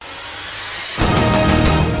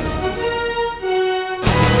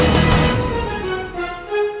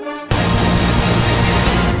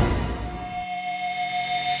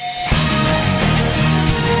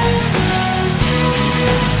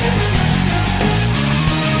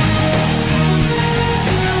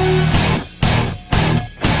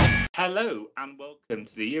Hello and welcome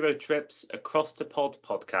to the Euro Trips Across the Pod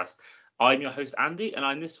podcast. I'm your host Andy, and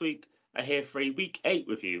I'm this week here for a Week 8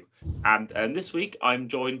 review. And this week I'm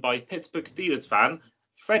joined by Pittsburgh Steelers fan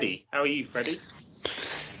Freddy. How are you, Freddy?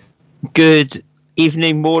 Good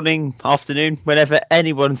evening, morning, afternoon, whenever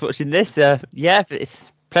anyone's watching this. It's a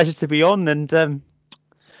pleasure to be on, and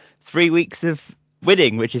 3 weeks of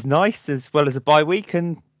winning, which is nice, as well as a bye week,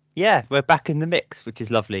 and yeah, we're back in the mix, which is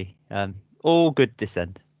lovely. All good this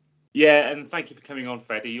end. Yeah, and thank you for coming on,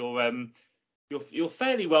 Freddie. You're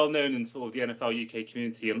fairly well known in sort of the NFL UK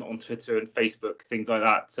community on Twitter and Facebook, things like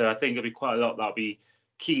that. So I think there'll be quite a lot that'll be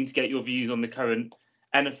keen to get your views on the current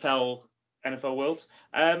NFL world.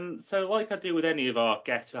 So like I do with any of our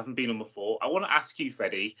guests who haven't been on before, I want to ask you,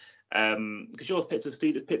 Freddie, because you're a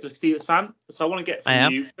Pittsburgh Steelers fan. So I want to get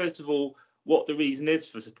from you, first of all, what the reason is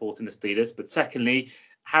for supporting the Steelers, but secondly,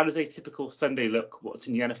 how does a typical Sunday look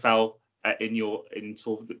watching the NFL in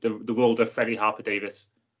sort of the world of Freddy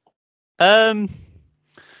Harper-Davis? Well,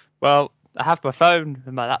 I have my phone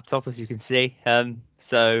and my laptop, as you can see.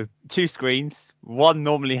 So 2 screens. One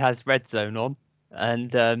normally has Red Zone on,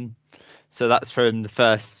 and so that's from the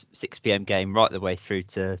first 6 p.m. game right the way through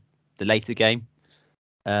to the later game.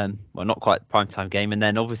 Well, not quite the primetime game, and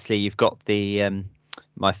then obviously you've got the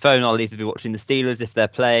my phone. I'll either be watching the Steelers if they're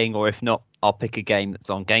playing, or if not, I'll pick a game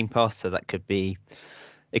that's on Game Pass. So that could be.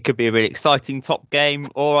 It could be a really exciting top game,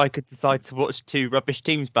 or I could decide to watch 2 rubbish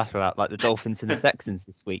teams battle out, like the Dolphins and the Texans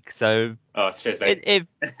this week. So cheers, mate.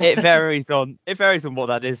 It varies on what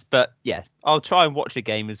that is, but yeah, I'll try and watch a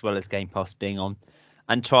game as well as Game Pass being on,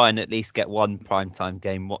 and try and at least get one primetime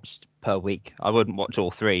game watched per week. I wouldn't watch all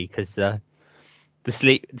 3 because I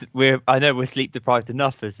know we're sleep deprived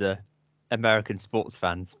enough as American sports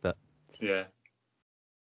fans, but yeah.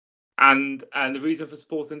 And the reason for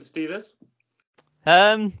supporting the Steelers?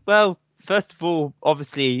 Well, first of all,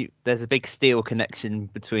 obviously there's a big steel connection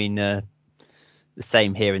between the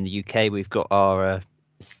same here in the UK. We've got our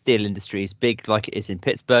steel industry is big, like it is in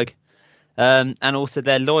Pittsburgh, and also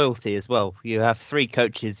their loyalty as well. You have 3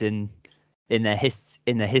 coaches in their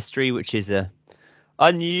history, which is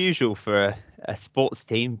unusual for a sports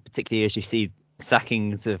team, particularly as you see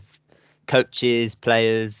sackings of coaches,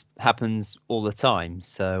 players happens all the time.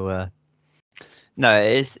 So. No,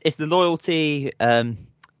 it's the loyalty.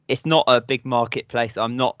 It's not a big marketplace.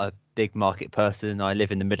 I'm not a big market person. I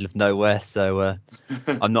live in the middle of nowhere, so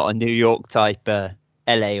I'm not a New York type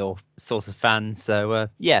LA or sort of fan. So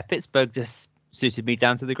yeah, Pittsburgh just suited me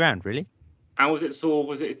down to the ground, really. And was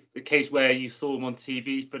it the case where you saw them on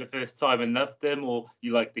TV for the first time and loved them, or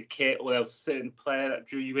you liked the kit, or there was a certain player that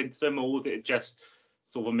drew you into them, or was it just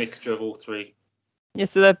sort of a mixture of all 3? Yeah,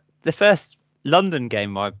 so the first London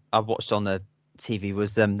game I watched on the TV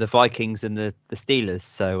was the Vikings and the Steelers.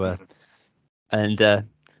 So and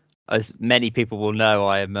as many people will know,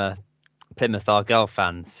 I am a Plymouth Argyle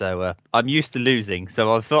fan, so I'm used to losing,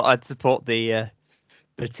 so I thought I'd support the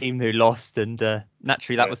team who lost, and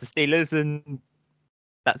naturally that was the Steelers, and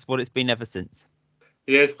that's what it's been ever since.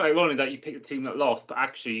 Yeah, it's quite ironic that you picked a team that lost, but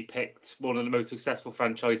actually you picked one of the most successful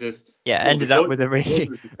franchises. Yeah, ended up with a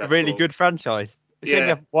really good franchise. We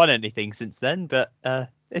haven't won anything since then, but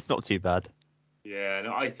it's not too bad. Yeah,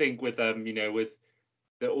 no, I think with I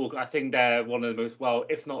think they're one of the most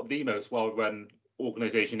if not the most well-run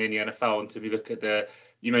organisation in the NFL. And to look at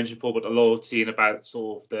you mentioned before about the loyalty and about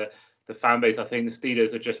sort of the fan base, I think the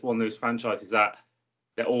Steelers are just one of those franchises that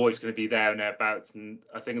they're always going to be there and thereabouts. And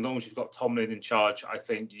I think as long as you've got Tomlin in charge, I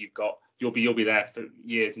think you'll be there for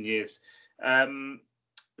years and years.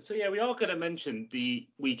 So yeah, we are going to mention the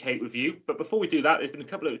Week 8 review, but before we do that, there's been a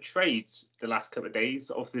couple of trades the last couple of days.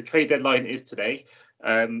 Obviously, the trade deadline is today.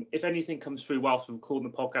 If anything comes through whilst we're recording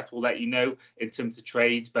the podcast, we'll let you know in terms of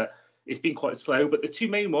trades, but it's been quite slow. But the 2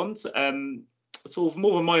 main ones, sort of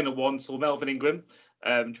more of a minor one, so Melvin Ingram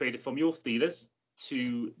traded from your Steelers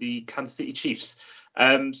to the Kansas City Chiefs. So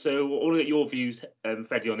I want to get your views,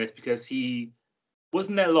 Freddie, on this, because he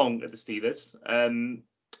wasn't there long at the Steelers.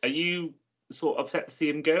 Are you sort of upset to see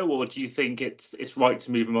him go, or do you think it's right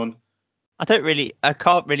to move him on? I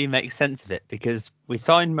can't really make sense of it, because we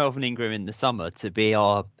signed Melvin Ingram in the summer to be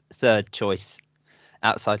our 3rd choice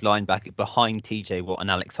outside linebacker behind TJ Watt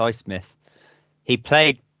and Alex Highsmith. He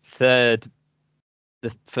played for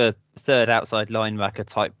third outside linebacker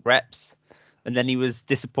type reps, and then he was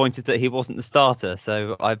disappointed that he wasn't the starter.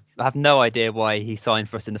 So I have no idea why he signed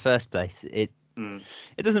for us in the first place. It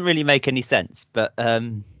doesn't really make any sense, but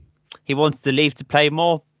he wanted to leave to play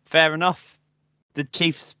more. Fair enough. The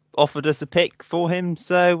Chiefs offered us a pick for him,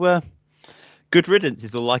 so good riddance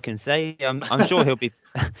is all I can say. I'm sure he'll be,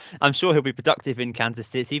 I'm sure he'll be productive in Kansas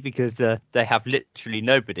City because they have literally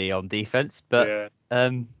nobody on defense. But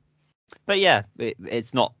yeah,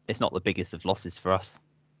 it's not the biggest of losses for us.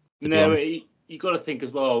 No, you got to think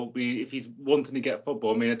as well. If he's wanting to get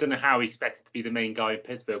football, I mean, I don't know how he expected to be the main guy in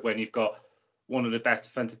Pittsburgh when you've got one of the best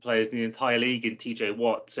defensive players in the entire league in TJ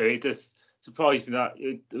Watt. So it just surprised me that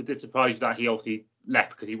he obviously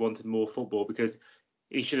left because he wanted more football, because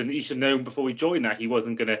he should have known before he joined that he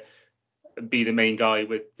wasn't going to be the main guy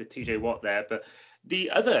with TJ Watt there. But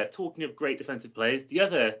talking of great defensive players, the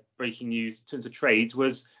other breaking news in terms of trades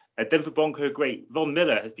was Denver Bronco great Von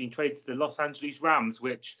Miller has been traded to the Los Angeles Rams,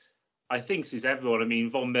 which I think suits everyone. I mean,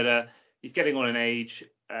 Von Miller, he's getting on in age.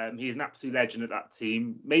 He's an absolute legend at that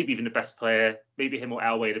team, maybe even the best player, maybe him or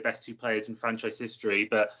Elway, the best two players in franchise history.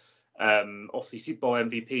 But obviously Super Bowl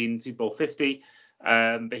MVP in Super Bowl 50.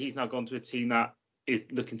 But he's now gone to a team that is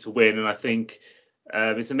looking to win. And I think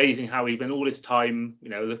it's amazing how we've been all this time,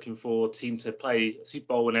 looking for a team to play a Super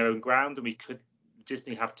Bowl on their own ground, and we could just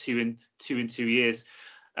have two in 2 years.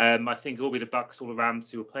 I think it will be the Bucs or the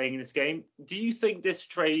Rams who are playing in this game. Do you think this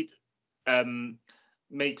trade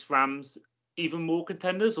makes Rams even more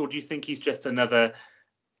contenders, or do you think he's just another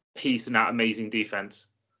piece in that amazing defense?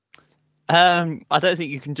 I don't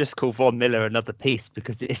think you can just call Von Miller another piece,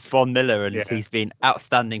 because it's Von Miller and he's been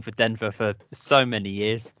outstanding for Denver for so many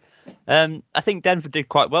years. I think Denver did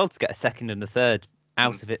quite well to get a second and a third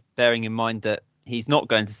out of it, bearing in mind that he's not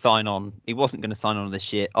going to sign on. He wasn't going to sign on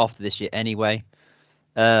after this year anyway.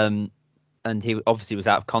 And he obviously was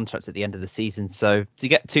out of contract at the end of the season. So to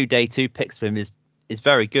get 2 day 2 picks for him is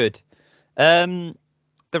very good. The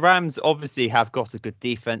Rams obviously have got a good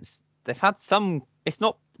defense. They've had some, it's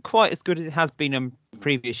not quite as good as it has been in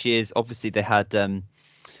previous years. Obviously they had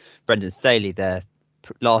Brendan Staley there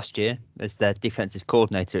last year as their defensive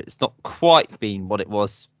coordinator. It's not quite been what it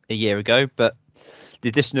was a year ago, but the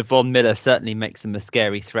addition of Von Miller certainly makes them a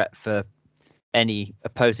scary threat for any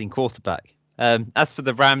opposing quarterback. As for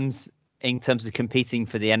the Rams, in terms of competing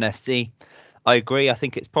for the NFC, I agree. I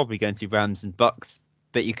think it's probably going to be Rams and Bucs,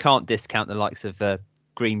 but you can't discount the likes of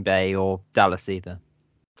Green Bay or Dallas either.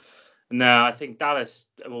 No, I think Dallas,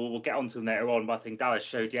 we'll get on to them later on, but I think Dallas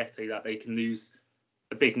showed yesterday that they can lose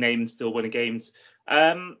a big name and still win games.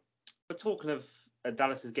 But talking of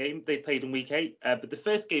Dallas's game, they played in Week 8, but the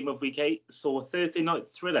first game of Week 8 saw a Thursday night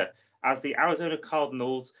thriller as the Arizona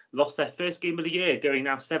Cardinals lost their first game of the year, going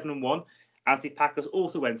now 7-1. As the Packers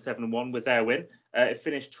also went 7-1 with their win. It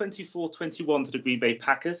finished 24-21 to the Green Bay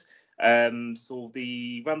Packers. So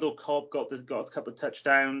the Randall Cobb got a couple of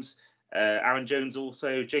touchdowns. Aaron Jones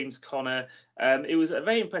also, James Conner. It was a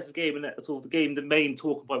very impressive game, and sort of the main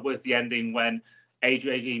talking point was the ending when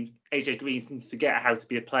AJ Green seemed to forget how to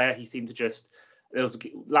be a player. He seemed to there was a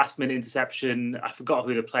last-minute interception. I forgot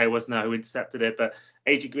who the player was now who intercepted it, but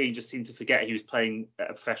AJ Green just seemed to forget he was playing a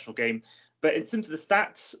professional game. But in terms of the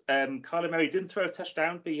stats, Kyler Murray didn't throw a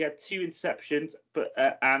touchdown, but he had 2 interceptions,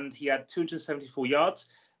 and he had 274 yards,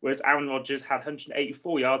 whereas Aaron Rodgers had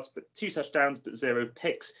 184 yards, but 2 touchdowns, but 0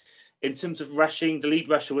 picks. In terms of rushing, the lead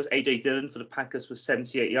rusher was A.J. Dillon for the Packers with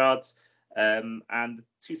 78 yards, and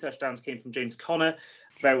 2 touchdowns came from James Conner.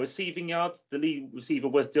 For receiving yards, the lead receiver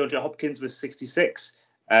was DeAndre Hopkins with 66.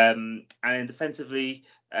 And defensively,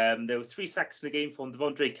 there were 3 sacks in the game from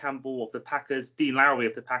Devondre Campbell of the Packers, Dean Lowry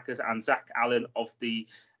of the Packers, and Zach Allen of the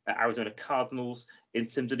Arizona Cardinals. In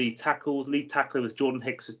terms of lead tackles, lead tackler was Jordan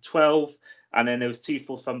Hicks with 12. And then there was 2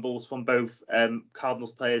 forced fumbles from both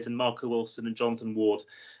Cardinals players, and Marco Wilson and Jonathan Ward.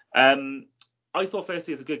 I thought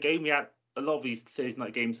firstly it was a good game. We had a lot of these Thursday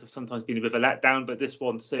night games have sometimes been a bit of a letdown, but this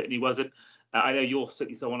one certainly wasn't. I know you're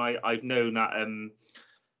certainly someone I've known that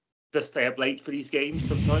does stay up late for these games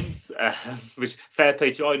sometimes, which fair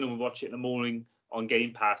play to you. I normally watch it in the morning on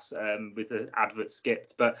Game Pass with the advert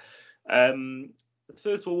skipped. But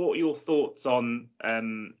first of all, what are your thoughts on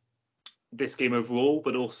this game overall,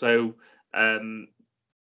 but also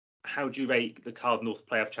how do you rate the Cardinals'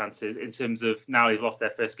 playoff chances in terms of now they've lost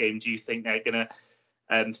their first game? Do you think they're going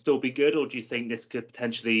to still be good, or do you think this could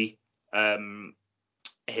potentially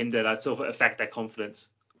hinder that, sort of affect their confidence?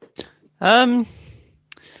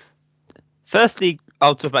 Firstly,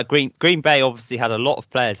 I'll talk about Green Bay. Obviously had a lot of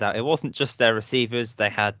players out. It wasn't just their receivers. They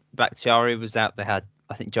had Bakhtiari was out. They had,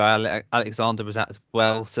 I think, Jai Alexander was out as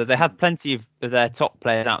well. So they had plenty of their top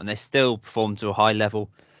players out, and they still performed to a high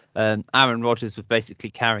level. Aaron Rodgers was basically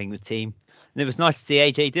carrying the team. And it was nice to see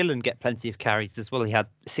A.J. Dillon get plenty of carries as well. He had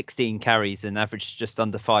 16 carries and averaged just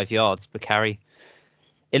under 5 yards per carry.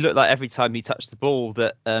 It looked like every time he touched the ball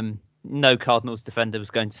that no Cardinals defender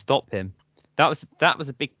was going to stop him. that was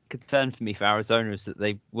a big concern for me for Arizona, is that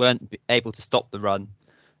they weren't able to stop the run,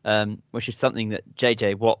 which is something that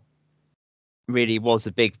JJ Watt really was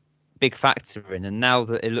a big factor in. And now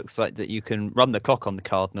that it looks like that you can run the clock on the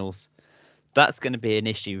Cardinals, that's going to be an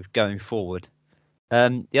issue going forward.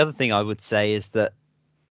 The other thing I would say is that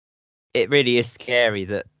it really is scary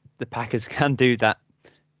that the Packers can do that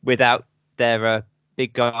without their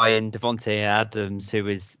big guy in Devontae Adams, who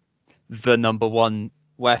is the number one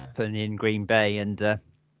weapon in Green Bay, and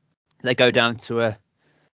they go down to a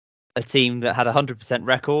team that had a 100%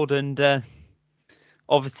 record, and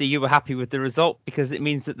obviously you were happy with the result because it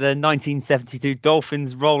means that the 1972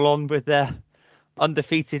 Dolphins roll on with their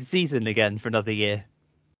undefeated season again for another year.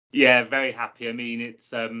 Yeah, very happy. I mean, it's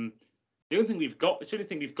the only thing we've got. It's the only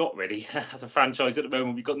thing we've got really as a franchise at the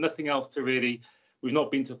moment. We've got nothing else to really. We've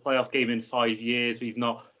not been to a playoff game in 5 years. We've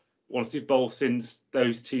not won a Super Bowl since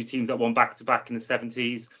those two teams that won back-to-back in the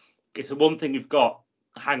 70s. It's the one thing we've got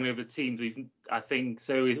hanging over the teams. I think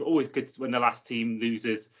so. It's always good when the last team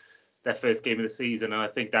loses their first game of the season, and I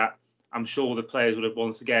think that I'm sure the players would have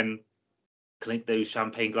once again clink those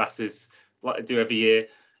champagne glasses like they do every year.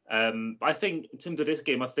 I think in terms of this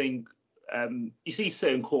game, I think you see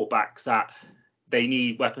certain quarterbacks that they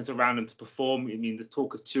need weapons around them to perform. I mean, there's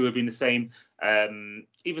talk of Tua being the same.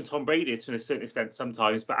 Even Tom Brady to a certain extent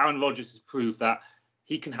sometimes. But Aaron Rodgers has proved that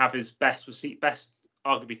he can have his best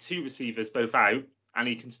arguably two receivers both out, and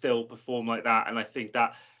he can still perform like that. And I think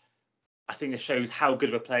it shows how good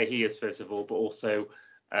of a player he is, first of all, but also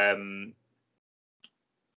in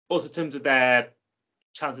terms of their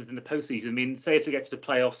chances in the postseason. I mean, say if they get to the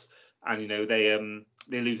playoffs and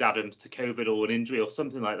they lose Adams to COVID or an injury or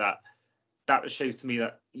something like that, that shows to me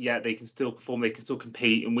that they can still perform, they can still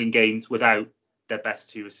compete and win games without their best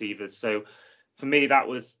two receivers. So for me, that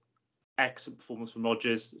was excellent performance from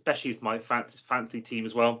Rodgers, especially for my fantasy team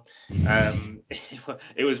as well.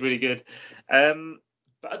 It was really good.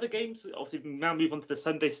 But other games, obviously, we now move on to the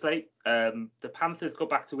Sunday slate. The Panthers got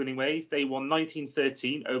back to winning ways. They won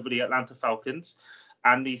 19-13 over the Atlanta Falcons.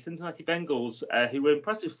 And the Cincinnati Bengals, who were in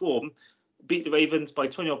impressive form, beat the Ravens by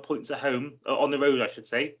 20-odd points at home, on the road, I should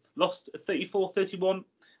say. Lost 34-31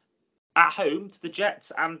 at home to the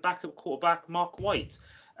Jets and backup quarterback Mark White.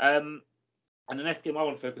 And the next game I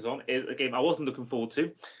want to focus on is a game I wasn't looking forward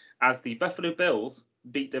to, as the Buffalo Bills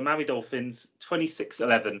beat the Miami Dolphins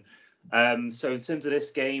 26-11. So in terms of this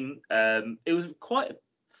game, it was quite a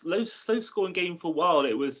slow-scoring game for a while.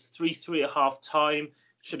 It was 3-3 at half-time.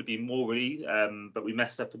 Should have been more, really, but we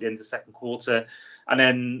messed up at the end of the second quarter. And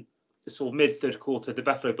then sort of mid-third quarter, the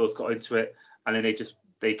Buffalo Bills got into it, and then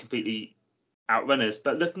they completely outrun us.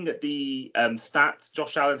 But looking at the stats,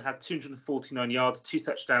 Josh Allen had 249 yards, 2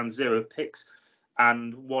 touchdowns, 0 picks,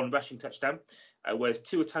 and 1 rushing touchdown. Whereas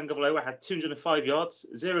Tua Tagovailoa had 205 yards,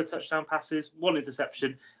 0 touchdown passes, 1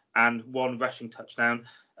 interception, and 1 rushing touchdown.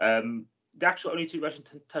 The actual only 2 rushing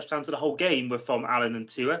touchdowns of the whole game were from Allen and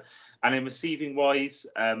Tua. And then receiving-wise,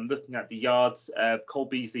 looking at the yards, Cole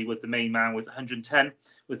Beasley was the main man, was 110,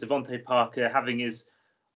 with Devontae Parker having his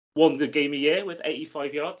one good game a year with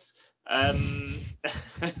 85 yards. So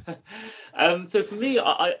for me,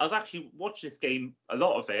 I've actually watched this game, a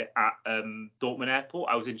lot of it, at Dortmund Airport.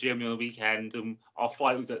 I was in Germany on the weekend, and our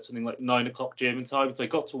flight was at something like 9 o'clock German time. So I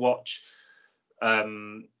got to watch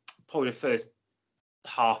probably the first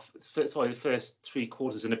the first 3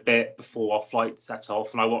 quarters and a bit before our flight set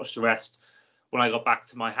off, and I watched the rest when I got back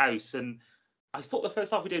to my house. And I thought the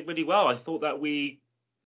first half we did really well. I thought that we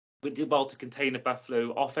did well to contain the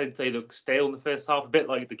Buffalo offense. They looked stale in the first half, a bit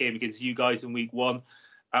like the game against you guys in week 1.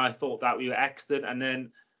 And I thought that we were excellent. And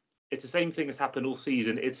then it's the same thing that's happened all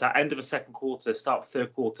season. It's that end of the second quarter, start of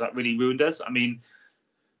third quarter that really ruined us. I mean,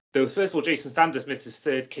 there was, first of all, Jason Sanders missed his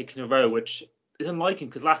 3rd kick in a row, which is unlike him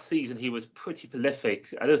because last season he was pretty prolific.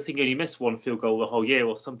 I don't think he only missed 1 field goal the whole year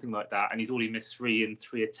or something like that, and he's already missed 3 in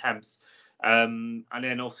 3 attempts. And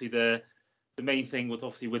then obviously the main thing was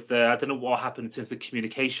obviously with I don't know what happened in terms of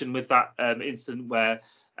communication with that incident where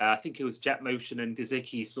I think it was jet motion and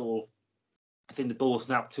Gesicki sort of, I think the ball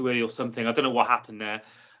snapped too early or something. I don't know what happened there.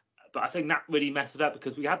 But I think that really messed it up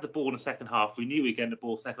because we had the ball in the second half. We knew we'd get the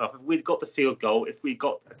ball in the second half. If we'd got the field goal, if we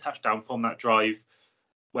got a touchdown from that drive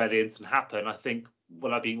where the incident happened, I think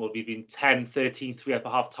we'd been 10, 13, 3 up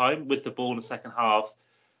at half time with the ball in the second half.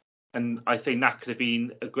 And I think that could have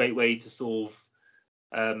been a great way to sort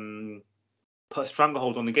of put a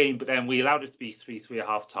stranglehold on the game. But then we allowed it to be 3-3 at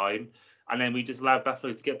half time. And then we just allowed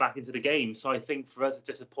Buffalo to get back into the game. So I think for us it's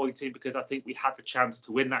disappointing because I think we had the chance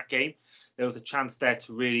to win that game. There was a chance there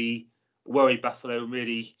to really worry Buffalo,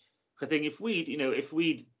 really. I think if we'd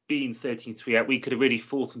been 13-3 out, we could have really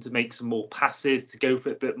forced them to make some more passes, to go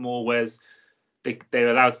for it a bit more. Whereas they're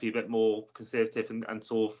allowed to be a bit more conservative and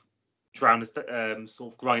sort of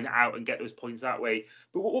sort of grind it out and get those points that way.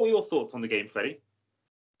 But what were your thoughts on the game, Freddie?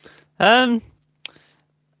 I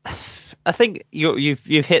think you've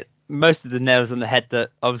hit most of the nails on the head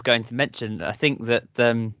that I was going to mention. I think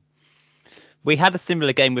that we had a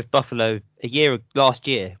similar game with Buffalo last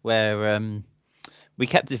year where we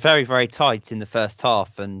kept it very, very tight in the first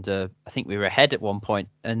half, and I think we were ahead at one point,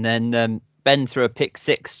 and then Ben threw a pick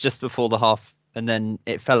six just before the half, and then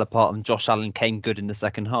it fell apart, and Josh Allen came good in the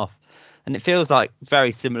second half. And it feels like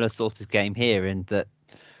very similar sort of game here in that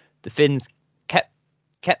the Finns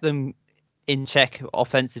kept them in check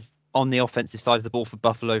on the offensive side of the ball for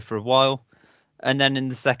Buffalo for a while, and then in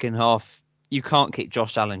the second half you can't keep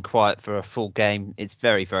Josh Allen quiet for a full game. It's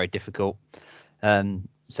very, very difficult.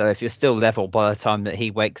 So if you're still level by the time that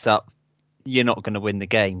he wakes up, you're not going to win the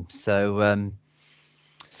game. So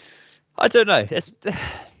I don't know.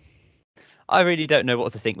 I really don't know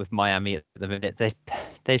what to think with Miami at the minute.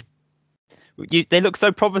 They look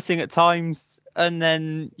so promising at times, and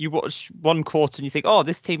then you watch one quarter and you think, oh,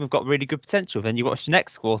 this team have got really good potential. Then you watch the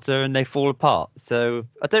next quarter and they fall apart. So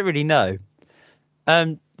I don't really know.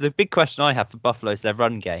 The big question I have for Buffalo is their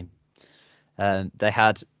run game. They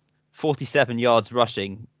had 47 yards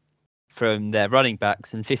rushing from their running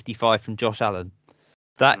backs and 55 from Josh Allen.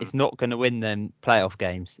 That is not going to win them playoff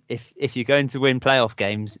games. If you're going to win playoff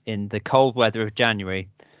games in the cold weather of January,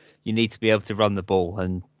 you need to be able to run the ball.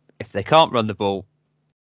 And if they can't run the ball,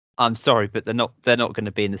 I'm sorry, but they're not going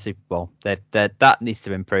to be in the Super Bowl. That needs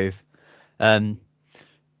to improve. Their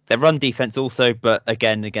run defense also, but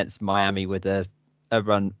again against Miami with a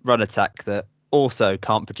run attack that also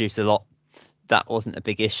can't produce a lot. That wasn't a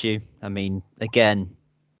big issue. I mean, again,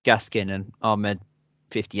 Gaskin and Ahmed,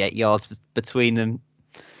 58 yards between them.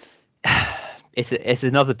 It's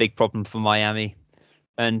another big problem for Miami.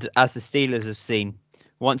 And as the Steelers have seen,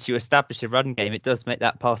 once you establish a run game, it does make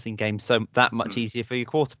that passing game that much easier for your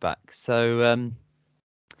quarterback. So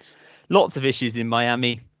lots of issues in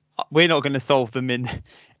Miami. We're not going to solve them in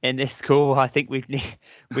this call. I think we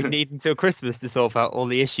need until Christmas to solve out all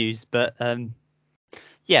the issues. But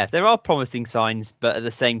yeah, there are promising signs, but at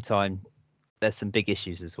the same time, there's some big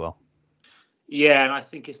issues as well. Yeah, and I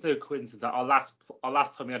think it's no coincidence that our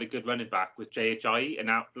last time we had a good running back with Jay Ajayi, and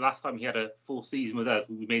now the last time he had a full season with us,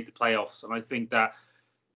 we made the playoffs. And I think that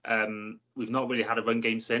we've not really had a run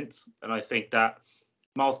game since. And I think that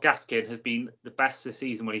Myles Gaskin has been the best this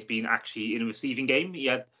season when he's been actually in a receiving game. He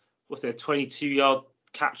had, a 22-yard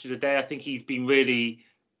catch of the day. I think he's been really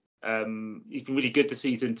good this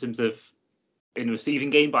season in terms of in the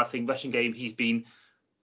receiving game. But I think rushing game, he's been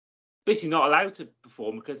basically not allowed to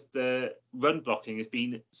perform because the run blocking has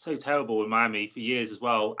been so terrible in Miami for years as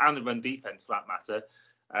well, and the run defense for that matter.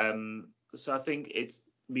 So I think if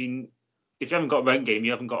you haven't got a run game, if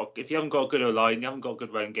you haven't got a good O-line, you haven't got a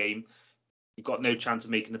good run game, you've got no chance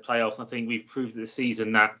of making the playoffs. And I think we've proved this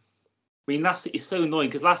season that. I mean, it's so annoying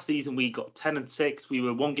because last season we got 10-6. We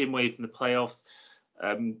were one game away from the playoffs.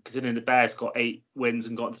 Considering the Bears got 8 wins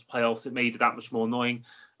and got into the playoffs, it made it that much more annoying.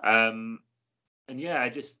 And yeah,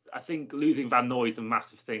 I think losing Van Noy is a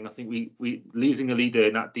massive thing. I think we losing a leader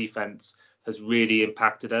in that defense has really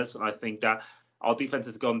impacted us. And I think that our defense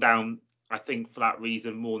has gone down, I think, for that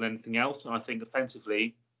reason more than anything else. And I think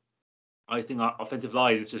offensively, I think our offensive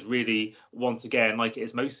line is just really, once again, like it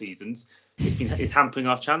is most seasons, it's hampering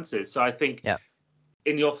our chances. So I think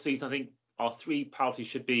in the offseason, I think our 3 priorities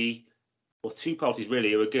should be, or 2 priorities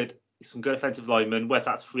really, are some good offensive linemen, whether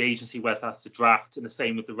that's free agency, whether that's the draft, and the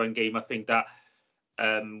same with the run game. I think that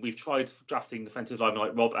we've tried drafting offensive linemen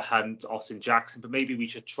like Robert Hunt, Austin Jackson, but maybe we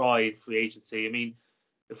should try free agency. I mean,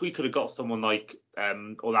 if we could have got someone like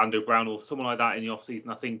Orlando Brown or someone like that in the offseason,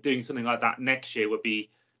 I think doing something like that next year would be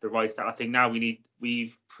the right step. I think now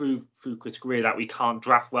we've proved through Chris Greer that we can't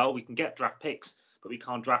draft well. We can get draft picks, but we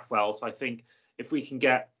can't draft well. So I think if we can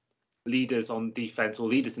get leaders on defense or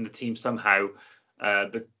leaders in the team somehow,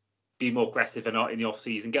 but be more aggressive in the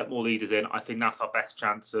offseason, get more leaders in, I think that's our best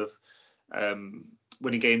chance of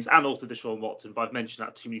winning games, and also Deshaun Watson. But I've mentioned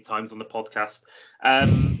that too many times on the podcast.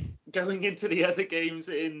 Going into the other games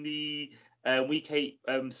in the Week 8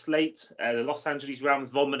 slate, the Los Angeles Rams,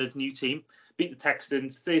 Von Miller's new team, beat the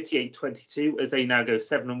Texans 38-22 as they now go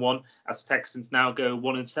 7-1, as the Texans now go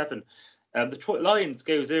 1-7. The Detroit Lions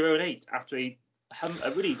go 0-8 after a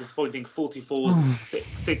really disappointing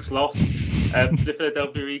 44-6 loss to the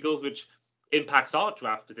Philadelphia Eagles, which impacts our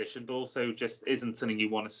draft position, but also just isn't something you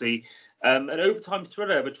want to see. An overtime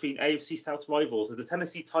thriller between AFC South rivals as the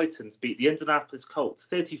Tennessee Titans beat the Indianapolis Colts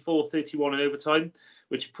 34-31 in overtime,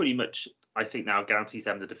 which pretty much, I think, now guarantees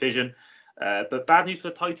them the division. But bad news for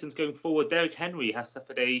the Titans going forward. Derrick Henry has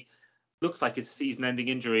suffered looks like it's a season-ending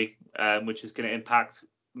injury, which is going to impact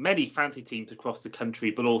many fantasy teams across the country,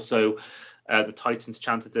 but also the Titans'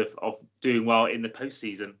 chances of doing well in the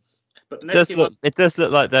postseason. But the next it does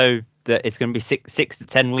look like, though, that it's going to be 6 to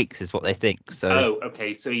 10 weeks is what they think. So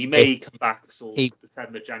okay. So he may come back sort of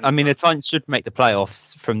December, January. I mean, the Titans should make the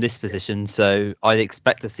playoffs from this position, so I'd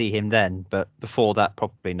expect to see him then. But before that,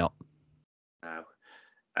 probably not. No.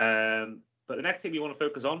 But the next thing we want to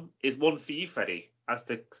focus on is one for you, Freddie, as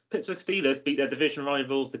the Pittsburgh Steelers beat their division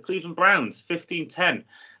rivals, the Cleveland Browns, 15-10.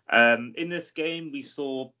 In this game, we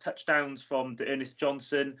saw touchdowns from Ernest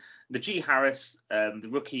Johnson, Najee Harris, the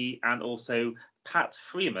rookie, and also Pat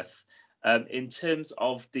Freiermuth. In terms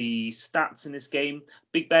of the stats in this game,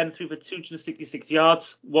 Big Ben threw for 266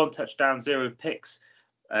 yards, 1 touchdown, 0 picks,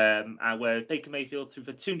 and where Baker Mayfield threw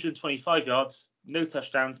for 225 yards, no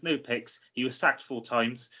touchdowns, no picks. He was sacked 4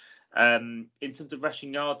 times. In terms of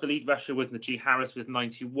rushing yards, the lead rusher was Najee Harris with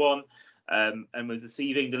 91. And with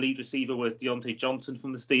receiving, the lead receiver was Deontay Johnson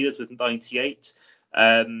from the Steelers with 98.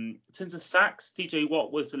 In terms of sacks, TJ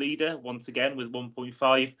Watt was the leader once again with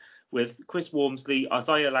 1.5, with Chris Wormsley,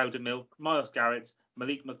 Isaiah Loudermilk, Myles Garrett,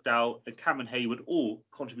 Malik McDowell, and Cameron Hayward all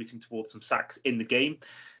contributing towards some sacks in the game.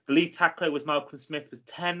 The lead tackler was Malcolm Smith with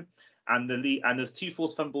 10, and there's 2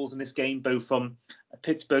 forced fumbles in this game, both from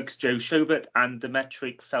Pittsburgh's Joe Schobert and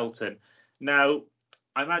Demetric Felton. Now,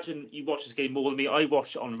 I imagine you watched this game more than me. I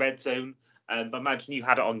watched it on Red Zone, but I imagine you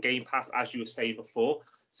had it on Game Pass, as you were saying before.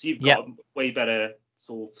 So you've got a way better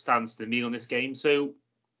sort of stance than me on this game. So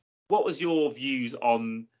what was your views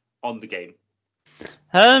on the game?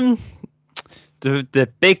 The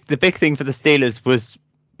big thing for the Steelers was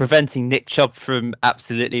preventing Nick Chubb from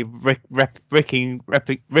absolutely ripping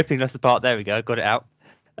us apart. There we go, got it out.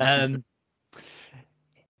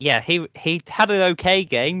 He had an okay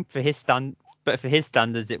game for his but for his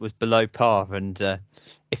standards, it was below par. And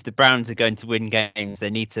if the Browns are going to win games, they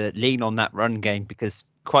need to lean on that run game because,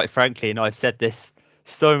 quite frankly, and I've said this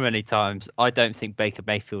so many times, I don't think Baker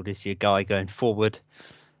Mayfield is your guy going forward.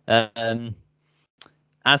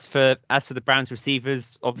 As for the Browns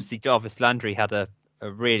receivers, obviously Jarvis Landry had a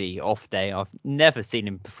really off day. I've never seen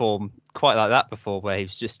him perform quite like that before, where he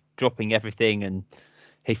was just dropping everything, and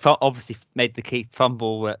he obviously made the key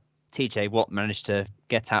fumble that TJ Watt managed to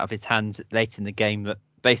get out of his hands late in the game that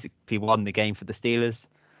basically won the game for the Steelers.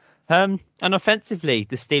 And offensively,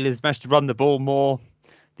 the Steelers managed to run the ball more.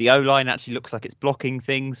 The O-line actually looks like it's blocking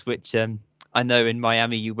things, which I know in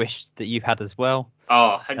Miami you wished that you had as well.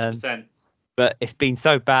 Oh, 100%. But it's been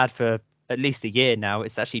so bad for at least a year now.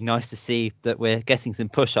 It's actually nice to see that we're getting some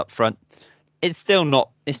push up front. It's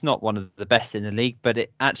not one of the best in the league, but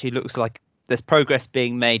it actually looks like there's progress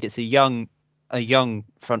being made. It's a young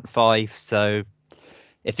front 5. So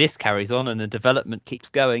if this carries on and the development keeps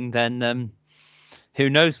going, then who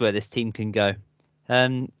knows where this team can go.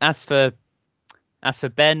 As for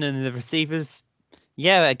Ben and the receivers,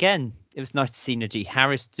 again, it was nice to see Najee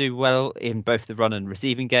Harris do well in both the run and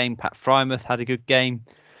receiving game. Pat Freiermuth had a good game.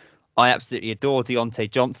 I absolutely adore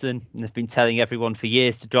Deontay Johnson and have been telling everyone for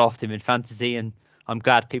years to draft him in fantasy, and I'm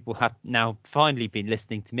glad people have now finally been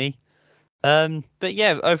listening to me. But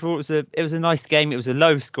yeah, overall it was a nice game. It was a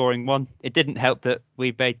low scoring one. It didn't help that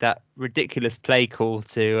we made that ridiculous play call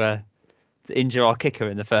to injure our kicker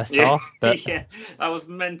in the first half. But yeah, that was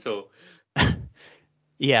mental.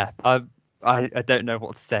 I don't know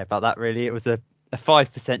what to say about that really. It was a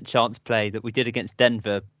 5% chance play that we did against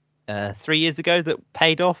Denver 3 years ago that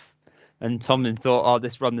paid off, and Tomlin thought,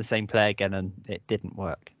 let's run the same play again, and it didn't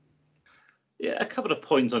work. Yeah, a couple of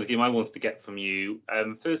points on the game I wanted to get from you.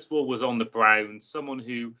 First of all was on the Browns, someone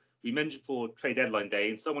who we mentioned for trade deadline day,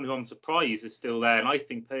 and someone who I'm surprised is still there, and I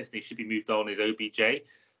think personally should be moved on, is OBJ.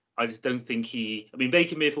 I just don't think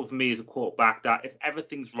Baker Mayfield for me is a quarterback that if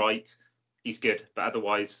everything's right, he's good, but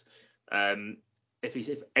otherwise,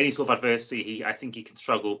 if any sort of adversity, I think he can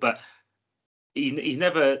struggle. But they've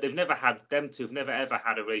never had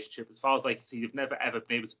a relationship. As far as I can see, they've never ever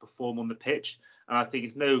been able to perform on the pitch. And I think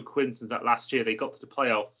it's no coincidence that last year they got to the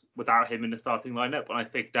playoffs without him in the starting lineup. And I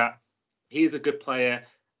think that he is a good player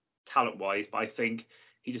talent-wise, but I think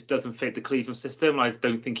he just doesn't fit the Cleveland system. And I just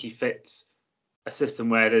don't think he fits a system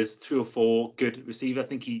where there's 3 or 4 good receivers. I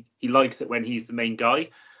think he likes it when he's the main guy.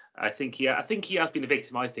 I think he has been a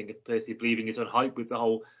victim, I think, of personally believing his own hype with the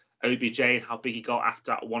whole OBJ and how big he got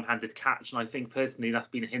after that one-handed catch. And I think personally that's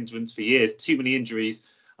been a hindrance for years. Too many injuries.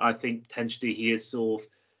 I think potentially he is sort of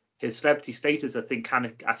his celebrity status. I think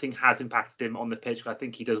has impacted him on the pitch. I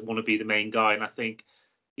think he does want to be the main guy, and I think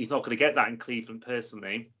he's not going to get that in Cleveland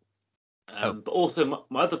personally. But also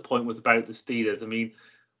my other point was about the Steelers. I mean,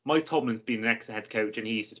 Mike Tomlin's been an excellent head coach, and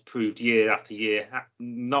he's just proved year after year,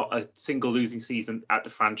 not a single losing season at the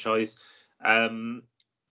franchise.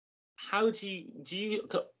 How do you?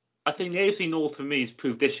 I think the AFC North for me has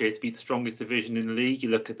proved this year to be the strongest division in the league. You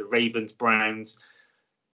look at the Ravens, Browns,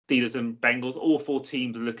 Steelers, and Bengals. All 4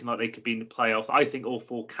 teams are looking like they could be in the playoffs. I think all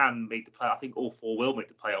 4 can make the playoffs. I think all 4 will make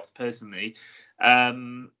the playoffs personally.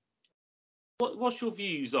 What's your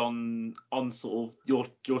views on sort of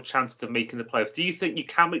your chance to making the playoffs? Do you think you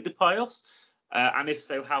can make the playoffs? And if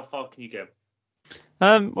so, how far can you go?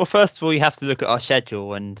 Well, first of all, you have to look at our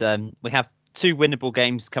schedule, and we have 2 winnable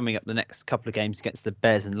games coming up the next couple of games against the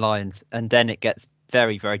Bears and Lions, and then it gets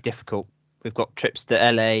very, very difficult. We've got trips to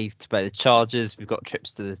LA to play the Chargers. We've got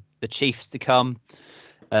trips to the Chiefs to come.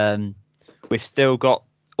 We've still got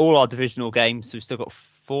all our divisional games. So we've still got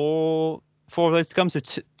four of those to come. So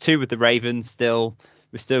 2 with the Ravens still.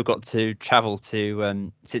 We've still got to travel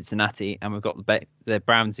to Cincinnati, and we've got the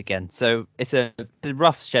Browns again. So it's a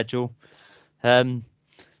rough schedule.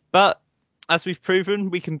 But as we've proven,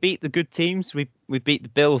 we can beat the good teams. We beat the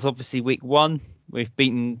Bills, obviously, week 1. We've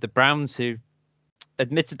beaten the Browns, who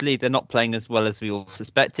admittedly they're not playing as well as we all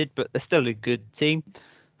suspected, but they're still a good team.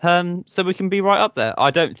 So we can be right up there.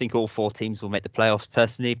 I don't think all 4 teams will make the playoffs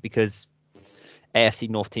personally, because AFC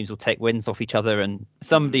North teams will take wins off each other, and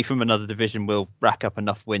somebody from another division will rack up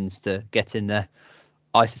enough wins to get in there.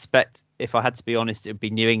 I suspect, if I had to be honest, it would be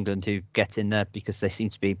New England who get in there, because they seem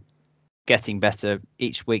to be getting better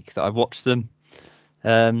each week that I watch them.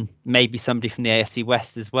 Maybe somebody from the AFC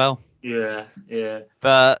West as well. Yeah.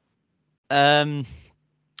 But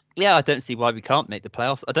I don't see why we can't make the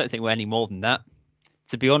playoffs. I don't think we're any more than that.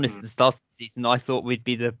 To be honest, at the start of the season, I thought we'd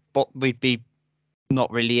be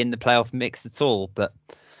not really in the playoff mix at all. But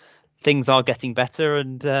things are getting better,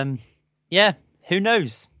 and who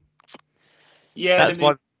knows? Yeah, that's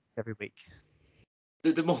why every week.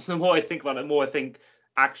 The more I think about it, the more I think.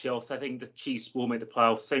 Actually, also, I think the Chiefs will make the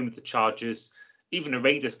playoffs. Same with the Chargers. Even the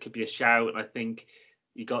Raiders could be a shout. And I think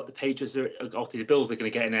you got the Patriots. Obviously, the Bills are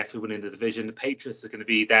going to get in there for winning the division. The Patriots are going to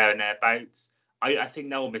be there and thereabouts. I think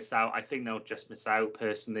they'll miss out. I think they'll just miss out,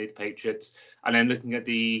 personally, the Patriots. And then looking at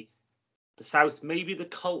the South, maybe the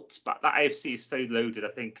Colts. But that AFC is so loaded. I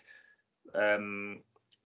think you're going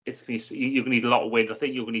to need a lot of wins. I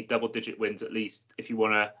think you're going to need double-digit wins at least if you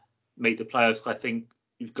want to make the playoffs. I think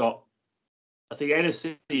you've got. I think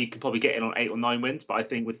NFC you can probably get in on 8 or 9 wins, but I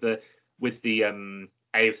think with the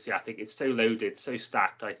AFC, I think it's so loaded, so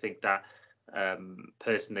stacked. I think that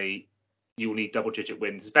personally, you will need double-digit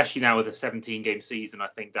wins, especially now with a 17-game season. I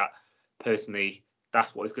think that personally,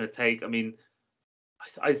 that's what it's going to take. I mean,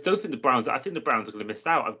 I don't think the Browns. I think the Browns are going to miss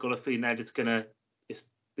out. I've got a feeling they're just going to.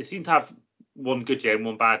 They seem to have one good year and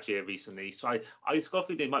one bad year recently, so I just got a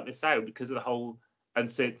feeling they might miss out because of the whole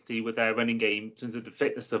uncertainty with their running game in terms of the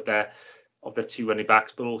fitness of their 2 running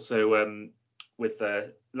backs, but also with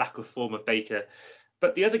the lack of form of Baker.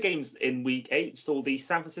 But the other games in week 8 saw the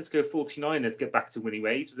San Francisco 49ers get back to winning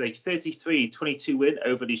ways with a 33-22 win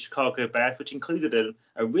over the Chicago Bears, which included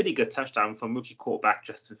a really good touchdown from rookie quarterback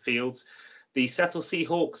Justin Fields. The Seattle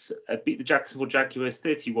Seahawks beat the Jacksonville Jaguars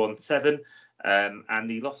 31-7, and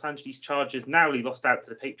the Los Angeles Chargers narrowly lost out to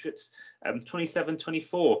the Patriots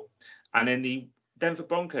 27-24. And then the Denver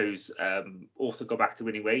Broncos also got back to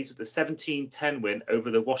winning ways with a 17-10 win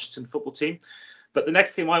over the Washington football team. But the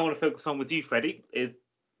next thing I want to focus on with you, Freddie, is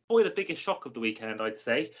probably the biggest shock of the weekend, I'd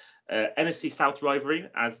say. NFC South rivalry,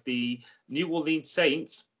 as the New Orleans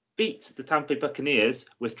Saints beat the Tampa Bay Buccaneers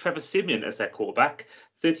with Trevor Siemian as their quarterback,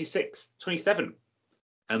 36-27.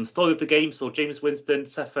 Story of the game saw Jameis Winston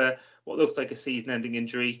suffer what looks like a season-ending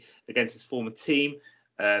injury against his former team.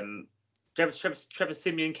 Trevor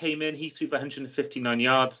Siemian came in. He threw for 159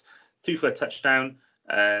 yards, threw for a touchdown.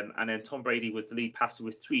 And then Tom Brady was the lead passer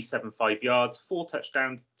with 375 yards, 4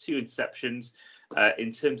 touchdowns, 2 interceptions.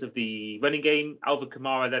 In terms of the running game, Alvin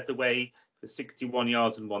Kamara led the way for 61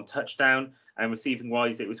 yards and 1 touchdown. And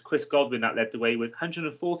receiving-wise, it was Chris Godwin that led the way with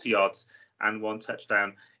 140 yards and 1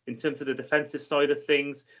 touchdown. In terms of the defensive side of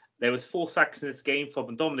things, there was 4 sacks in this game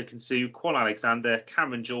from Dominic Sue, Quan Alexander,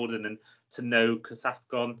 Cameron Jordan, and Tano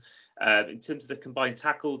Kasafgon. In terms of the combined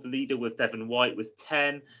tackles, the leader was Devin White with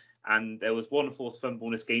 10, and there was 1 forced fumble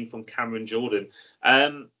in this game from Cameron Jordan.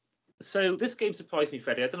 So this game surprised me,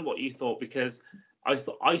 Freddie. I don't know what you thought, because I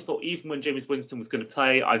thought even when Jameis Winston was going to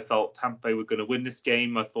play, I felt Tampa Bay were going to win this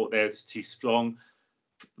game. I thought they were just too strong.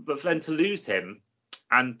 But for them to lose him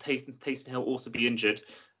and Taysom Hill also be injured,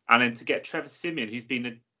 and then to get Trevor Siemian, who's been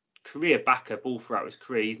a career backup all throughout his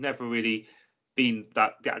career, he's never really been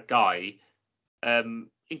that guy.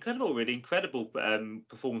 incredible, really incredible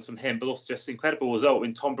performance from him, but also just incredible result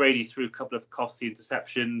when Tom Brady threw a couple of costly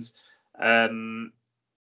interceptions. What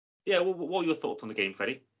are your thoughts on the game,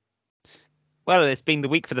 Freddie? Well, it's been the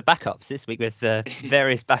week for the backups this week with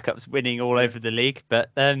various backups winning all over the league.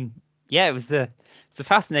 But it was a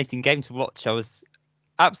fascinating game to watch. I was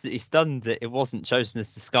absolutely stunned that it wasn't chosen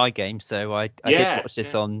as the Sky game. So I did watch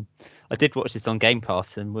this on Game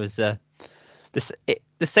Pass, and was the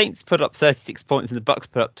Saints put up 36 points and the Bucks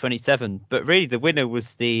put up 27. But really, the winner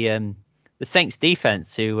was the Saints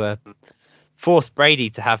defense, who forced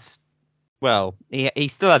Brady to have. Well, he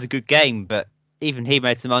still had a good game, but even he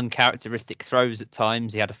made some uncharacteristic throws at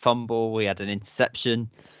times. He had a fumble, he had an interception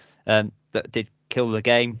that did kill the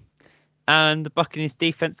game. And the Buccaneers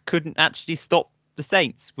defense couldn't actually stop the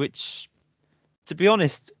Saints, which, to be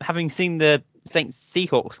honest, having seen the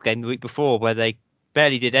Saints-Seahawks game the week before where they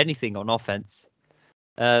barely did anything on offense,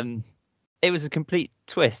 it was a complete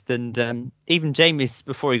twist. And even Jameis,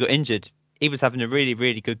 before he got injured, he was having a really,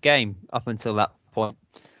 really good game up until that point.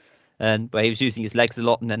 Where he was using his legs a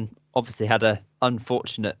lot, and then obviously had a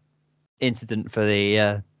unfortunate incident for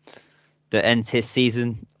that ends his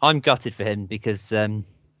season. I'm gutted for him because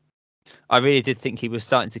I really did think he was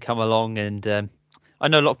starting to come along, and I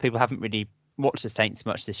know a lot of people haven't really watched the Saints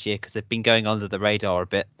much this year because they've been going under the radar a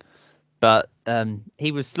bit. But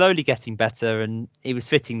he was slowly getting better, and he was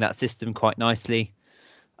fitting that system quite nicely.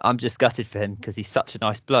 I'm just gutted for him because he's such a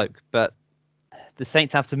nice bloke. But the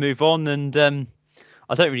Saints have to move on, and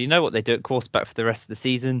I don't really know what they do at quarterback for the rest of the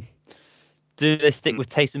season. Do they stick with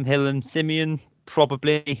Taysom Hill and Simeon?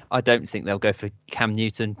 Probably. I don't think they'll go for Cam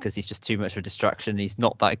Newton because he's just too much of a distraction. He's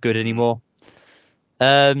not that good anymore.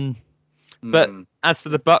 But as for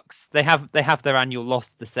the Bucks, they have their annual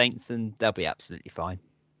loss to the Saints, and they'll be absolutely fine.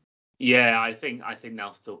 Yeah, I think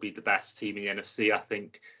they'll still be the best team in the NFC. I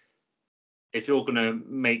think if you're going to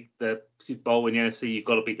make the Super Bowl in the NFC, you've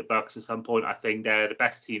got to beat the Bucks at some point. I think they're the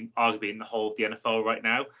best team, arguably, in the whole of the NFL right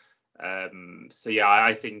now.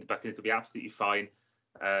 I think the Buccaneers will be absolutely fine,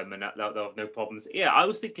 and they'll have no problems. Yeah, I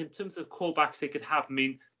was thinking in terms of quarterbacks they could have. I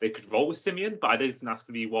mean, they could roll with Simeon, but I don't think that's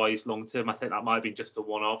going to be wise long term. I think that might have been just a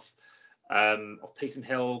one-off. Of Taysom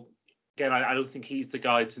Hill, again, I don't think he's the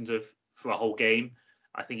guy in terms of for a whole game.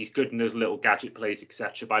 I think he's good in those little gadget plays,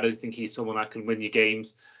 etc. But I don't think he's someone that can win you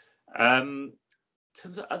games. In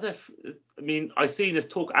terms of other, I mean, I've seen this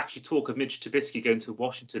talk of Mitch Trubisky going to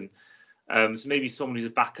Washington. So maybe someone who's a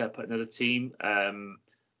backup at another team. I'm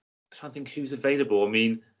trying to think who's available. I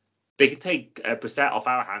mean, they could take Brissett off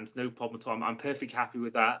our hands, no problem at all. I'm perfectly happy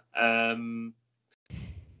with that.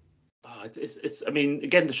 It's. I mean,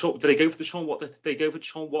 again, do they go for the Sean Watts? Did they go for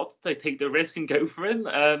Sean Watts? Did they take the risk and go for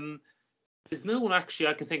him? There's no one actually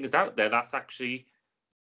I can think is out there that's actually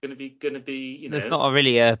going to be. You know, there's not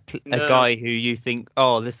really a guy who you think,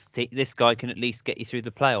 this guy can at least get you through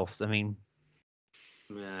the playoffs. I mean,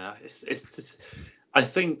 yeah, it's I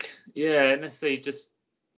think, unless they just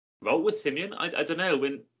roll with Simeon, I don't know.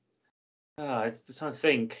 When it's just trying to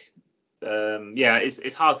think.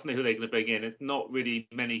 It's hard to know who they're going to bring in. It's not really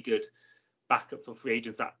many good backups or free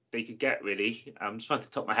agents that they could get, really. I'm just trying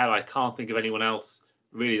to top my head. I can't think of anyone else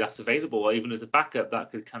really that's available, or even as a backup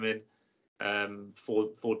that could come in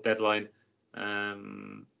for deadline.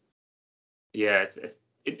 It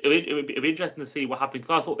would be interesting to see what happened,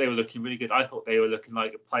 because I thought they were looking really good. I thought they were looking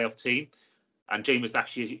like a playoff team, and Jameis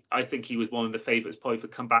actually, I think he was one of the favourites probably for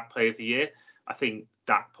comeback player of the year. I think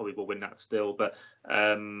Dak probably will win that still, but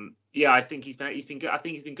I think he's been good. I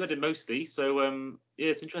think he's been good in mostly. So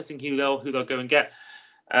it's interesting who they'll go and get.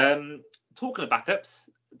 Talking of backups,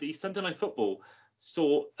 the Sunday Night Football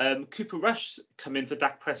saw Cooper Rush come in for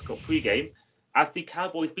Dak Prescott pre-game as the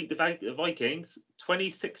Cowboys beat the Vikings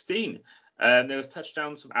 2016. There was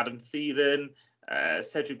touchdowns from Adam Thielen.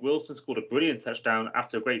 Cedric Wilson scored a brilliant touchdown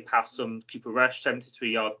after a great pass from Cooper Rush,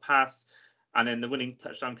 73-yard pass. And then the winning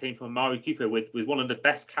touchdown came from Amari Cooper with one of the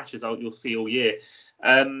best catches you'll see all year.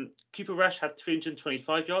 Cooper Rush had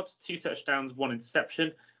 325 yards, 2 touchdowns, 1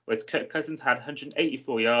 interception, whereas Kirk Cousins had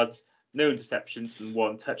 184 yards, no interceptions, and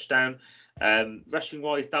 1 touchdown.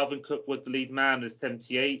 Rushing-wise, Dalvin Cook was the lead man with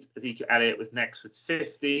 78. Ezekiel Elliott was next with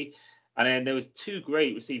 50. And then there was 2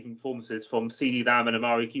 great receiving performances from CeeDee Lamb and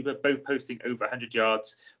Amari Cooper, both posting over 100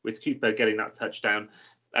 yards, with Cooper getting that touchdown.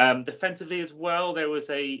 Defensively as well, there was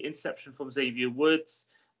a interception from Xavier Woods.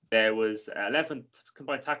 There was 11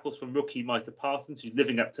 combined tackles from rookie Micah Parsons, who's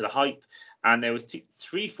living up to the hype. And there was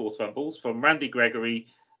 3 forced fumbles from Randy Gregory,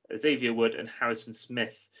 Xavier Wood, and Harrison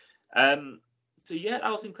Smith. That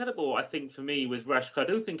was incredible, I think, for me with Rush. I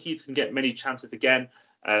don't think he's going to get many chances again.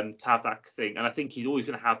 to have that thing. And I think he's always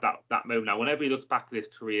going to have that moment now. Whenever he looks back at his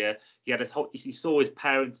career, he saw his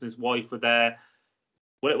parents and his wife were there.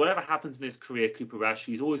 Whatever happens in his career, Cooper Rush,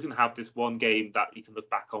 he's always going to have this one game that you can look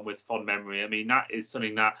back on with fond memory. I mean, that is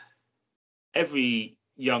something that every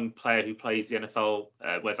young player who plays the NFL,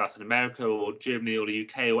 whether that's in America or Germany or the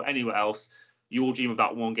UK or anywhere else, you all dream of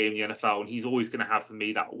that one game in the NFL. And he's always going to have, for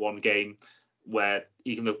me, that one game where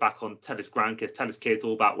he can look back on, tell his grandkids, tell his kids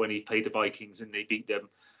all about when he played the Vikings and they beat them.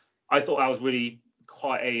 I thought that was really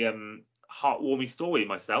quite a heartwarming story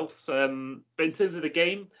myself. So, but in terms of the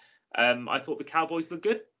game, I thought the Cowboys looked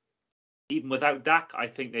good. Even without Dak, I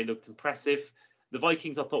think they looked impressive. The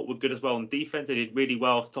Vikings, I thought, were good as well on defense. They did really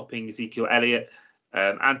well stopping Ezekiel Elliott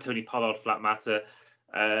and Tony Pollard, for that matter.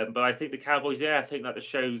 But I think the Cowboys, I think that just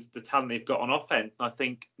shows the talent they've got on offense. And I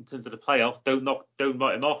think in terms of the playoffs, don't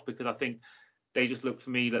write them off, because I think they just look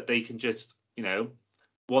for me that they can just,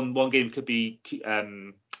 one game could be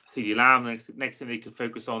CeeDee Lamb. Next thing they could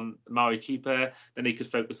focus on Amari Cooper. Then they could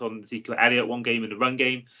focus on Ezekiel Elliott one game in the run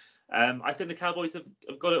game. I think the Cowboys have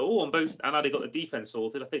got it all on both, and now they've got the defense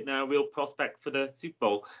sorted. I think they're a real prospect for the Super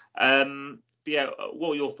Bowl. What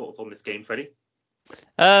are your thoughts on this game, Freddie?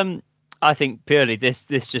 I think purely this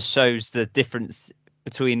just shows the difference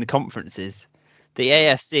between the conferences. The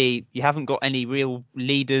AFC, you haven't got any real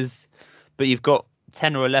leaders, but you've got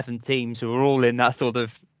 10 or 11 teams who are all in that sort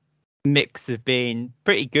of mix of being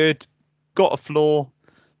pretty good, got a flaw,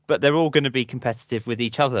 but they're all going to be competitive with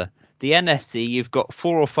each other. The NFC, you've got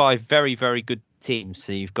 4 or 5 very, very good teams.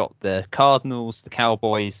 So you've got the Cardinals, the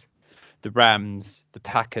Cowboys, the Rams, the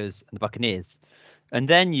Packers, and the Buccaneers. And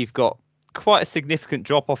then you've got quite a significant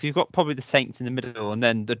drop-off. You've got probably the Saints in the middle, and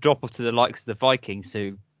then the drop-off to the likes of the Vikings,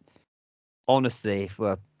 who honestly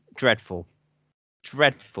were dreadful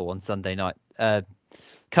on Sunday night.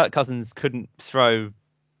 Kirk Cousins couldn't throw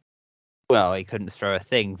a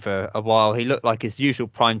thing for a while. He looked like his usual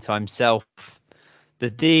primetime self. The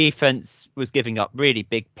defense was giving up really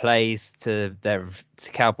big plays to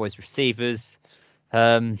Cowboys receivers.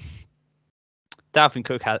 Dalvin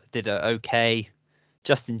Cook did okay.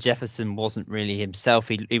 Justin Jefferson wasn't really himself.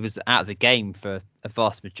 He was out of the game for a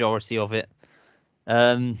vast majority of it.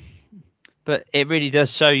 But it really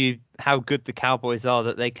does show you how good the Cowboys are,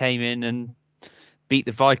 that they came in and beat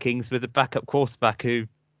the Vikings with a backup quarterback who,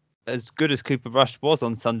 as good as Cooper Rush was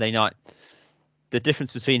on Sunday night, the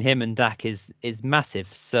difference between him and Dak is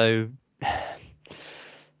massive. So,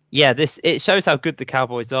 it shows how good the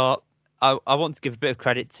Cowboys are. I want to give a bit of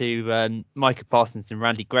credit to Micah Parsons and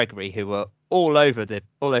Randy Gregory, who were all over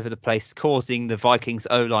the place, causing the Vikings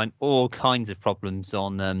O-line all kinds of problems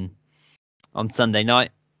on Sunday night.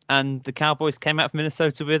 And the Cowboys came out of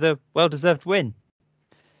Minnesota with a well-deserved win.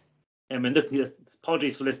 I mean,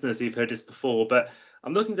 apologies for listeners who've heard this before, but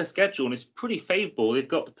I'm looking at the schedule and it's pretty favourable. They've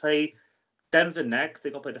got to play Denver next.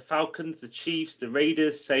 They've got to play the Falcons, the Chiefs, the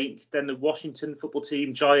Raiders, Saints, then the Washington football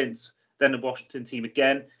team, Giants, then the Washington team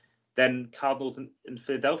again, then Cardinals and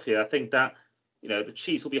Philadelphia. I think that, the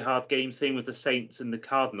Chiefs will be a hard game, same with the Saints and the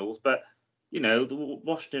Cardinals. But, the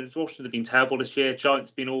Washington have been terrible this year. Giants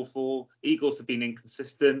have been awful. Eagles have been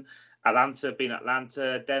inconsistent. Atlanta have been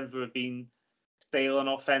Atlanta. Denver have been stale on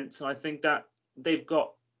offense. And I think that they've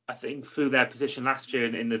got, through their position last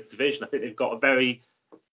year in the division, I think they've got a very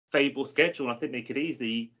favourable schedule. And I think they could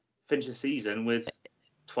easily finish the season with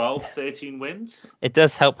 12, 13 wins. It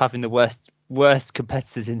does help having the worst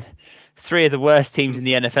competitors in 3 of the worst teams in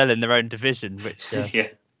the NFL in their own division, which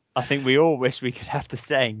I think we all wish we could have the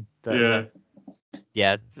same. But,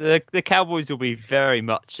 the Cowboys will be very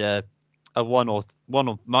much a one or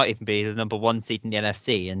might even be the number 1 seed in the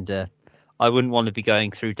NFC, and I wouldn't want to be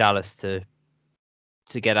going through Dallas to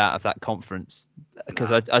get out of that conference,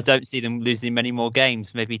 because I don't see them losing many more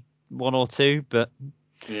games, maybe 1 or 2, but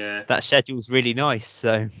that schedule's really nice.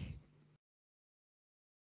 So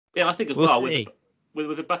I think as well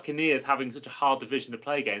with the Buccaneers having such a hard division to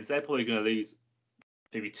play against, they're probably going to lose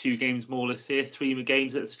maybe 2 games more this year, 3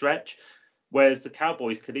 games at a stretch, whereas the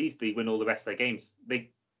Cowboys could easily win all the rest of their games.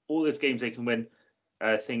 All those games they can win.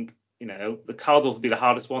 I think the Cardinals will be the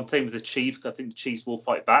hardest one. Same with the Chiefs. I think the Chiefs will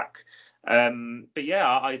fight back. I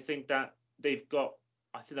think that they've got.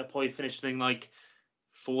 I think they're probably finishing like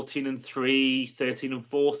 14-3,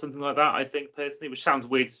 13-4, something like that. I think personally, which sounds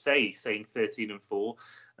weird to say, saying 13-4.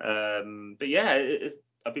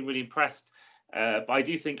 I've been really impressed. But I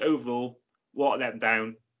do think overall, what let them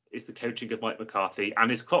down is the coaching of Mike McCarthy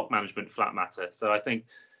and his clock management, for that matter. So I think.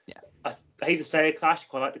 I hate to say it, Clash,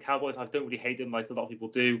 quite like the Cowboys. I don't really hate them like a lot of people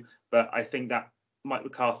do, but I think that Mike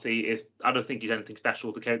McCarthy I don't think he's anything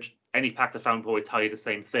special to coach. Any Packers fan will probably tell you the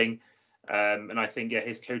same thing. And I think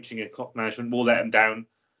his coaching and clock management will let him down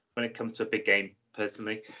when it comes to a big game,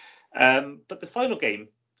 personally. But the final game,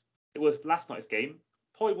 it was last night's game.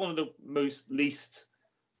 Probably one of the least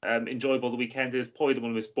enjoyable of the weekend. It was probably one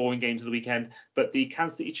of the most boring games of the weekend. But the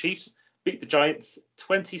Kansas City Chiefs beat the Giants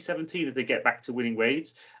 2017 as they get back to winning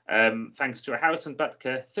ways, thanks to a Harrison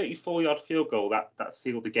Butker 34-yard field goal that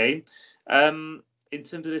sealed the game. In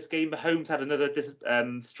terms of this game, Mahomes had another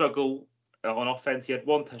struggle on offense. He had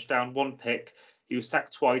one touchdown, one pick. He was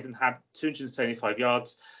sacked twice and had 275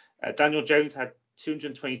 yards. Daniel Jones had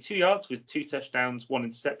 222 yards with 2 touchdowns, 1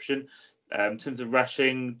 interception. In terms of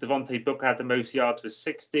rushing, Devontae Booker had the most yards with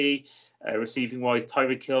 60. Receiving-wise,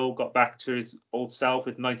 Tyreek Hill got back to his old self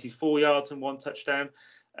with 94 yards and 1 touchdown.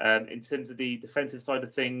 In terms of the defensive side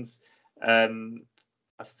of things, I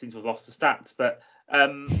seem to have lost the stats. But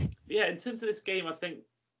in terms of this game, I think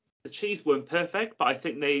the Chiefs weren't perfect, but I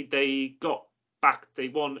think they got back. They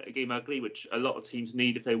won a game ugly, which a lot of teams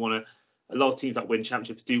need if they want to. A lot of teams that win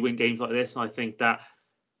championships do win games like this, and I think that,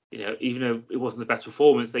 even though it wasn't the best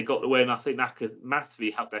performance, they got the win. I think that could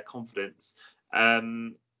massively help their confidence.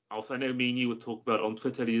 Also, I know me and you were talking about on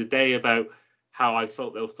Twitter the other day about how I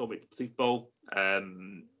felt they'll still make the Super Bowl,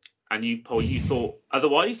 and you thought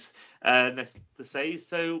otherwise. Let's say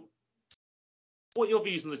so. What are your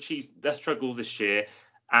views on the Chiefs, their struggles this year,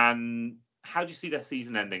 and how do you see their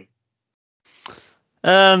season ending?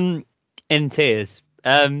 In tears.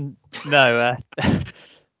 No,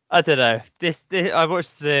 I don't know. This I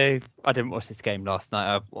watched. I didn't watch this game last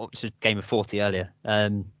night. I watched a game of 40 earlier.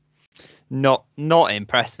 Not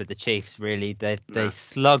impressed with the Chiefs really. They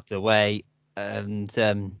slugged away, and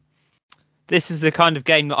this is the kind of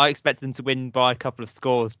game that I expected them to win by a couple of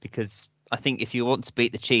scores, because I think if you want to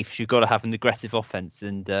beat the Chiefs, you've got to have an aggressive offense,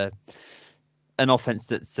 and an offense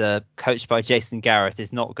that's coached by Jason Garrett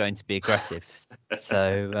is not going to be aggressive.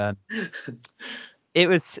 So it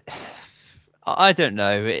was. I don't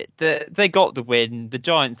know. They got the win. The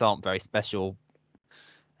Giants aren't very special,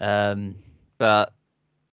 but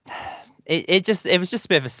it was just a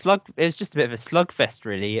bit of a slug. It was just a bit of a slugfest,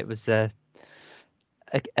 really. It was a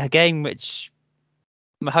game which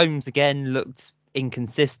Mahomes again looked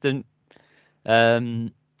inconsistent.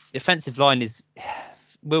 Offensive line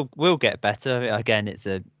will get better. Again, it's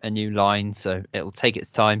a new line, so it'll take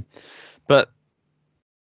its time, but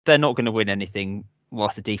they're not going to win anything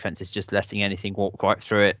whilst the defense is just letting anything walk right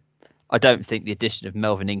through it. I don't think the addition of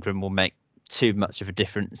Melvin Ingram will make too much of a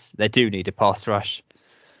difference. They do need a pass rush,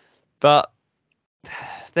 but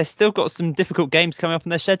they've still got some difficult games coming up on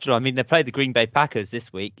their schedule. I mean, they play the Green Bay Packers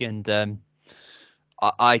this week, and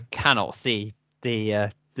I cannot see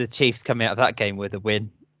the Chiefs coming out of that game with a win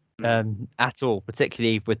at all,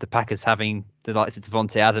 particularly with the Packers having the likes of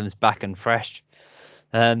Devontae Adams back and fresh.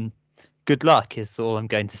 Good luck is all I'm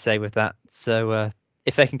going to say with that. So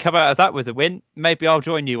if they can come out of that with a win, maybe I'll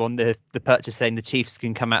join you on the purchase saying the Chiefs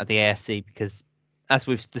can come out of the AFC, because as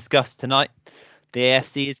we've discussed tonight, the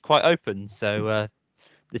AFC is quite open. So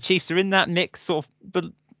the Chiefs are in that mix, sort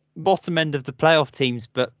of bottom end of the playoff teams,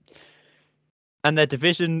 and their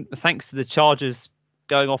division, thanks to the Chargers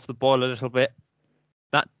going off the boil a little bit,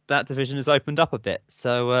 that division has opened up a bit.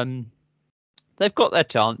 So they've got their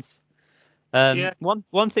chance.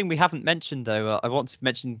 One thing we haven't mentioned, though, I want to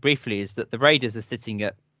mention briefly, is that the Raiders are sitting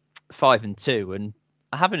at 5-2 and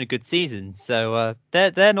are having a good season. So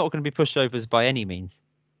they're not going to be pushovers by any means.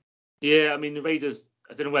 Yeah, I mean, the Raiders,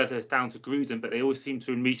 I don't know whether it's down to Gruden, but they always seem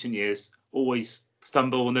to, in recent years, always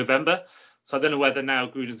stumble in November. So I don't know whether now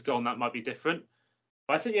Gruden's gone, that might be different.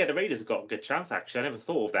 But I think, the Raiders have got a good chance, actually. I never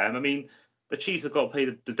thought of them. I mean, the Chiefs have got to play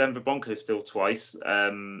the Denver Broncos still twice.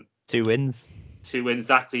 2 wins. 2 wins,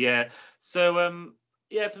 exactly, yeah. So,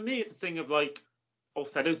 for me, it's a thing of,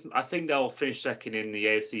 obviously, I think they'll finish second in the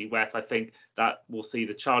AFC West. I think that we'll see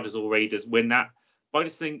the Chargers or Raiders win that. But I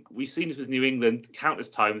just think we've seen this with New England countless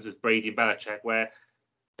times with Brady and Belichick, where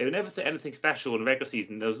they would never think anything special in the regular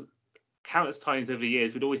season. There was countless times over the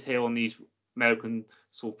years, we'd always hear on these American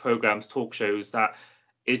sort of programs, talk shows, that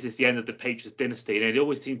is this the end of the Patriots dynasty? And they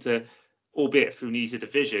always seem to, albeit through an easier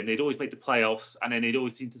division, they'd always make the playoffs, and then they'd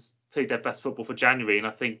always seem to save their best football for January. And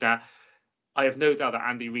I think that I have no doubt that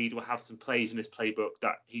Andy Reid will have some plays in his playbook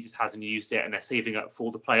that he just hasn't used yet, and they're saving up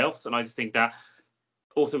for the playoffs. And I just think that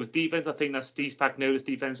also with defense, I think that Steve Spagnuolo's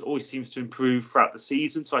defense always seems to improve throughout the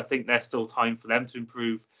season. So I think there's still time for them to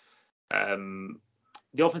improve.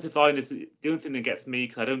 The offensive line is the only thing that gets me,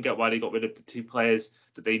 because I don't get why they got rid of the 2 players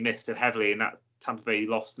that they missed so heavily, and that Tampa Bay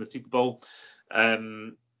lost in the Super Bowl.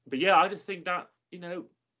 But yeah, I just think that,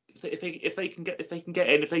 if they can get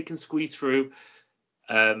in, if they can squeeze through,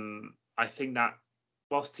 I think that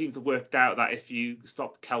whilst teams have worked out that if you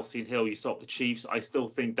stop Kelsey and Hill, you stop the Chiefs, I still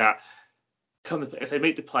think that if they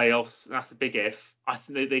make the playoffs, and that's a big if, I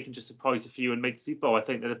think they can just surprise a few and make the Super Bowl. I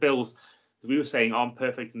think that the Bills, as we were saying, aren't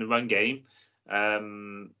perfect in the run game.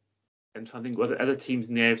 And trying to think what other teams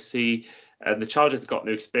in the AFC. The Chargers have got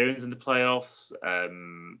no experience in the playoffs.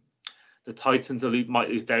 The Titans might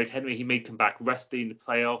lose Derrick Henry. He may come back rusty in the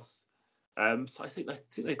playoffs. So I think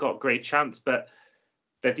they've got a great chance, but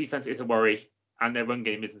their defense is a worry, and their run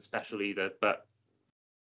game isn't special either. But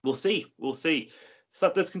we'll see. So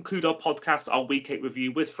that does conclude our podcast, our Week 8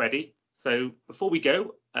 review with Freddie. So before we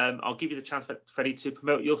go, I'll give you the chance, Freddie, to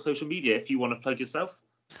promote your social media if you want to plug yourself.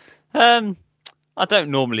 I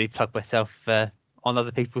don't normally plug myself on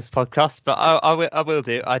other people's podcasts, but I will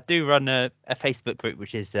do. I do run a Facebook group,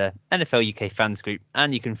 which is NFL UK Fans Group,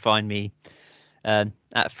 and you can find me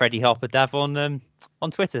at Freddy Harper-Dav on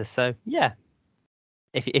Twitter. So yeah,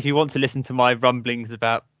 if you want to listen to my rumblings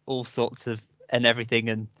about all sorts of and everything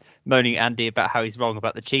and moaning at Andy about how he's wrong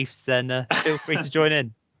about the Chiefs, then feel free to join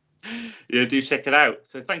in. Yeah, do check it out.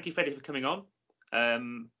 So thank you, Freddie, for coming on.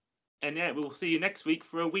 And yeah, we'll see you next week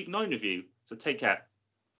for a Week 9 review. So take care.